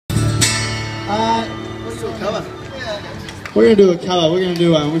Let's do a cover. We're going to do a cover. We're going to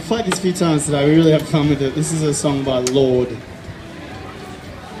do we've played this a few times today. We really have fun with it. This is a song by Lord.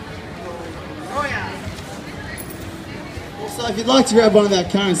 Oh yeah. Also, if you'd like to grab one of our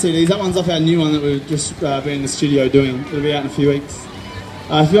current CDs, that one's off our new one that we've just been in the studio doing. It'll be out in a few weeks.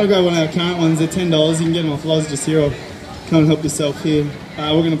 If you want to grab one of our current ones, they're $10. You can get them off Loz just here, or come and help yourself here.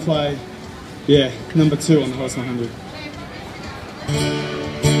 We're going to play, number 2 on the Hottest 100.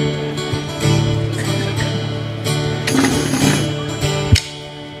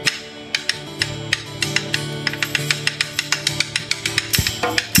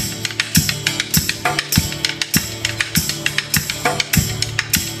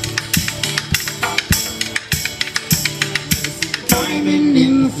 Diamond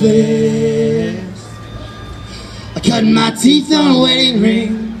in the flesh. I cut my teeth on wedding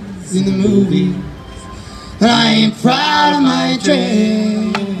rings in the movies, and I ain't proud of my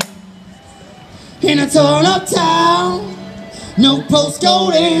dress. In a torn up town, no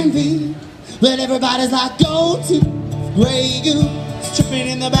postcode envy, but everybody's like go-to Grey Goose, tripping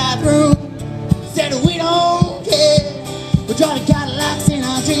in the bathroom. Said we don't care. We're driving Cadillacs in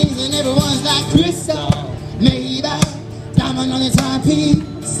our dreams, and everyone's like crystal, maybe diamond on your timepiece.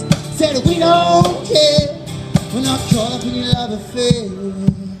 Said we don't care. We're not caught up in your love affair.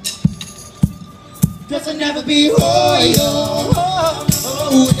 Cause I'll never be royal.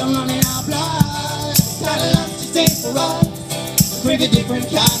 Oh, we don't run in our blood. Gotta love just ain't for us. Bring a different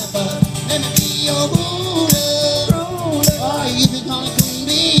kind of buzz. Let me be your ruler. Oh, you can call me Queen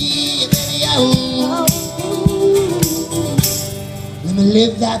Bee, baby, oh. Let me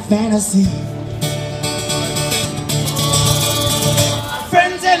live that fantasy.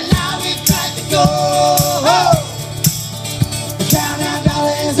 Friends and now we've got to go. We count our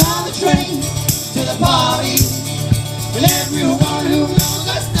dollars on the train to the party, and everyone who knows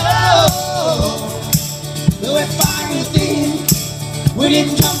us knows that we're fine within. We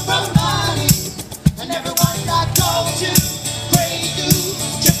didn't come from money, and everyone's got go-to Grey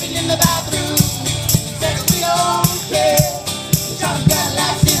Goose, tripping in the bathroom. Said we don't care. Driving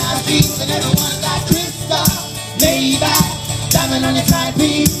Cadillacs in our dreams, and everyone's like crystal, Maybach, diamond on your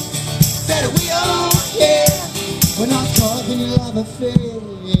timepiece. Said we don't care. We're not caught up in your love affair.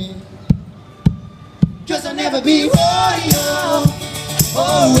 Cause I'll never be royal.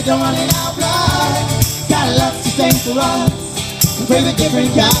 Oh, we don't run in our blood. Gotta love to sing for us. We crave a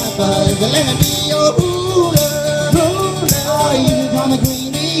different kind of buzz. But let me be your ruler. Oh, you can call me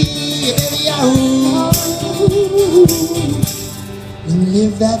Queen Bee, baby, oh. Let me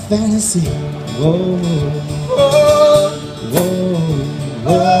live that fantasy. Whoa, whoa, whoa,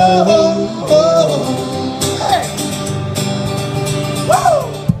 whoa, whoa. Hey. Whoa,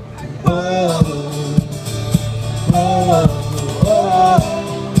 whoa, whoa, whoa.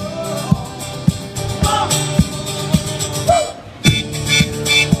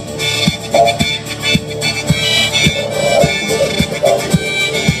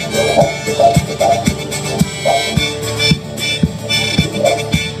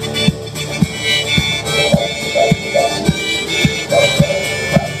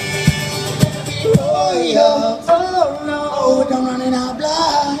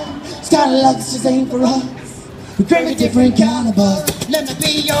 Love just ain't for us. We crave a different kind of buzz. Let me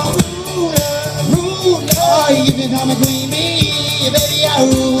be your ruler. You can call me Queen Bee, baby,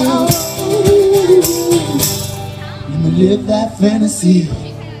 oh. Let me live that fantasy.